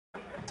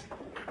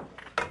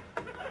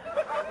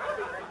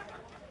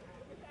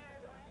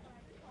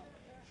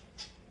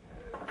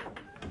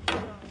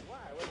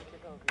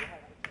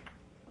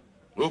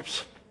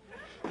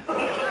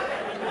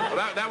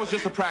was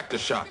just a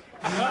practice shot.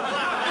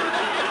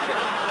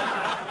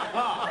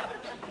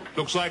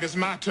 Looks like it's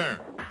my turn.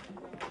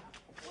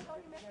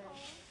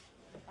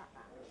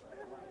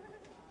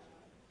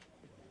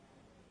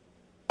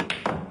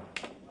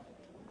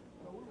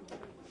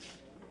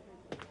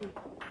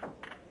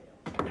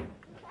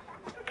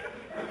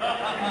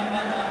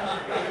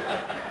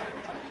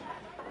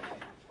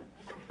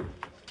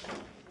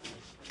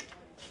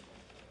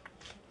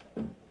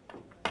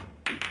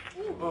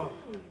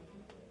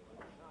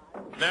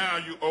 Now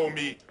you owe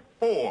me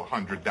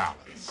 $400.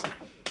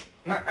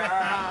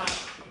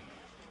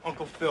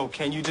 Uncle Phil,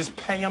 can you just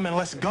pay him and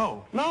let's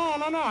go? No.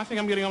 I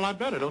think I'm getting a lot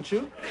better, don't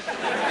you?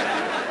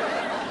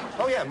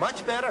 Oh, yeah,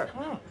 much better.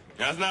 Oh.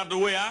 That's not the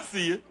way I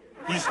see it.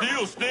 He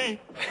still stink.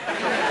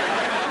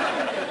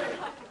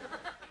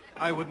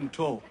 I wouldn't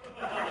talk.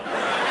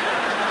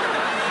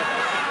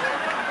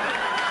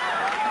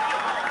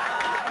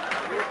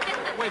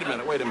 Wait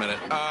a minute.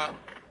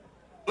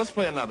 Let's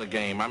play another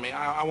game. I mean,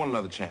 I want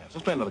another chance.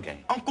 Let's play another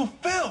game. Uncle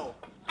Phil!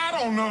 I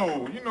don't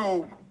know. You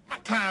know, my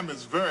time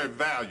is very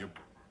valuable.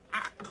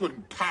 I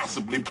couldn't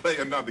possibly play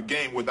another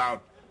game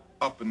without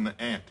upping the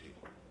ante.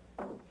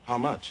 How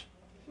much?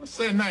 Let's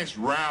say a nice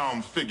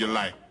round figure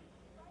like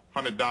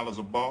 $100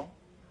 a ball.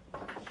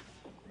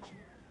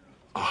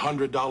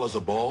 $100 a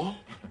ball?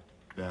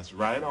 That's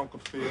right,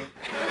 Uncle Phil.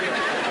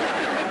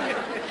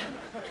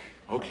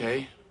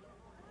 Okay.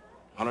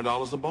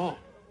 $100 a ball.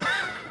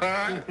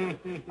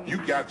 You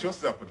got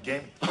yourself a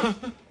game.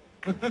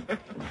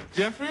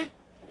 Jeffrey?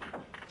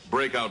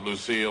 Break out,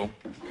 Lucille.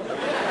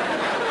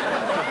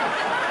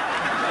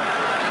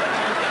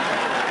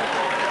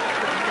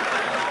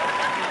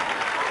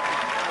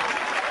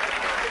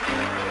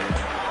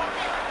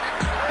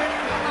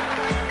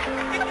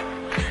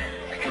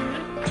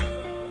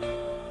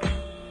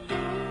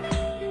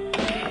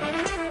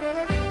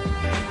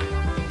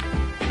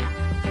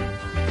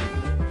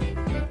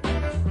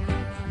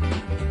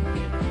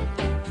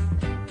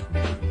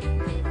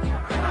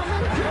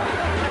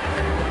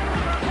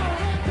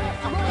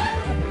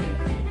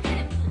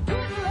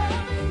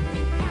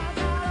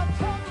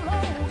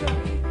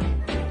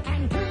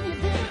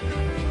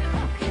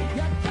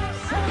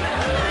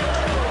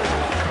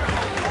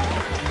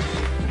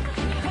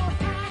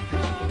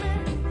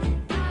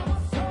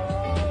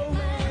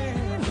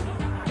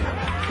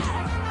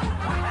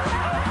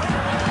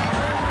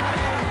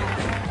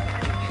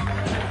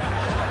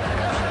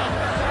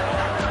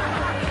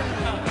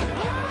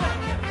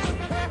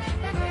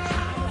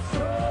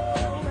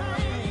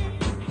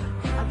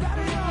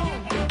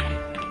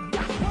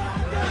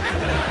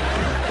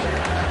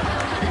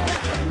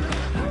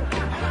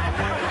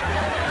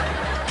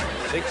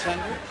 $600,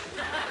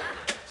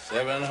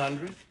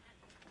 $700,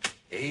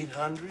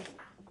 $800,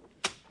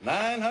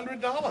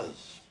 $900.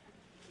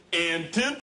 And 10